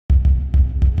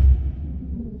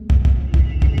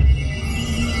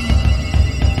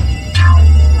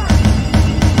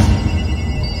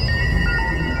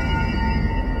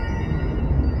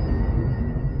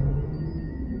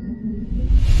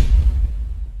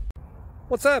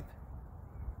What's up?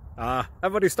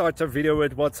 Everybody starts a video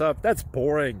with what's up. That's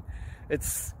boring.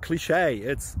 It's cliche.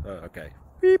 It's okay.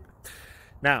 Beep.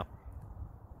 Now,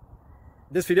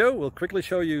 this video will quickly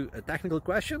show you a technical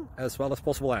question as well as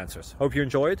possible answers. Hope you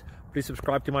enjoyed. Please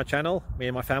subscribe to my channel. Me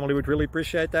and my family would really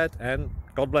appreciate that, and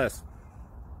God bless.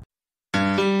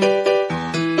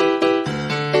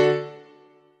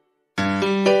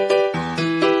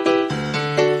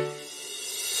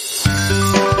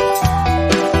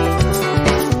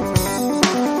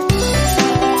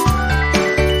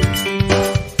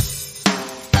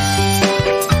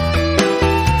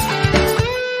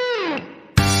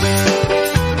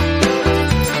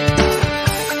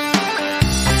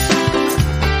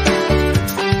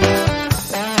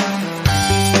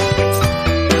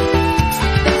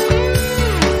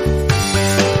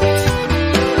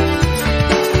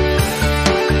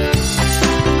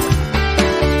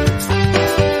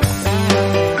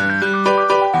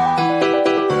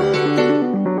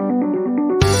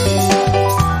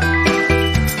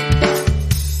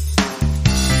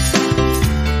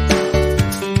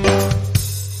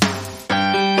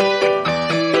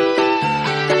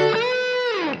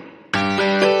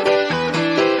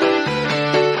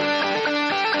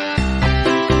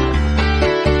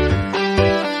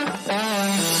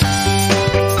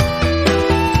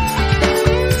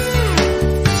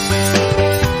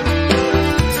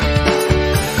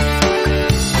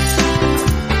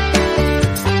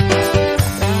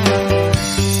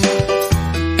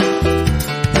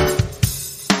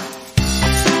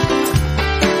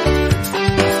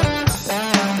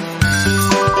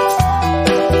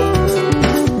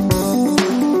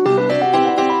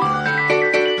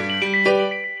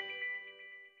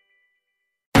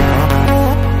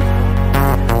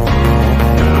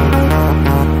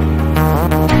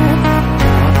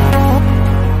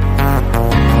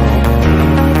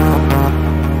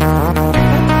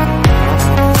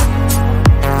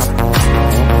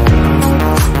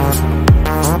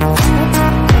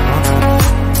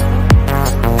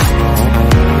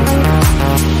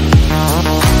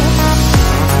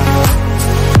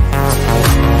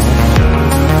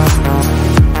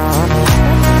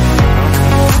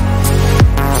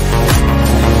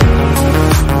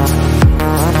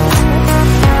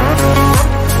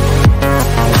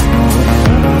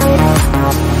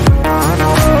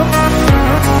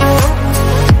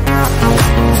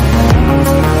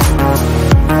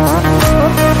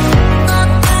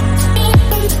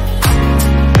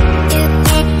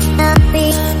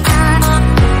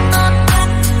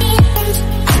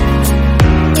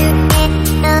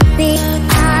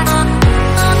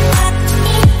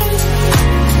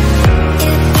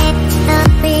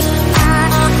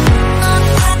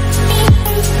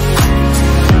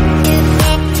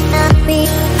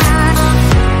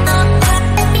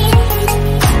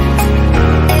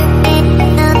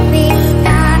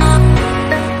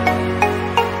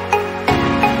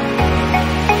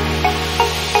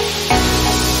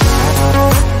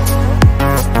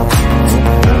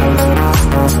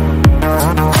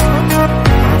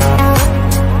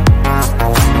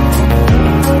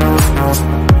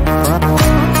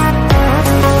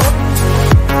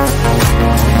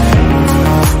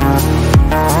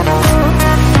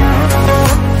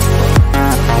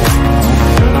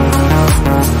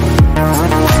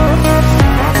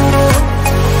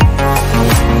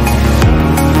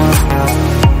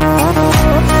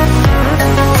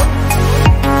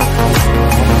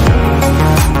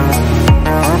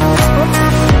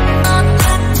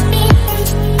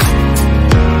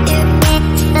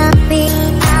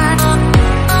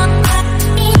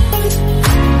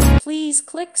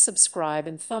 Click subscribe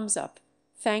and thumbs up.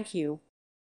 Thank you.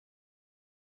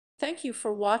 Thank you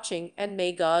for watching, and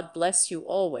may God bless you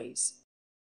always.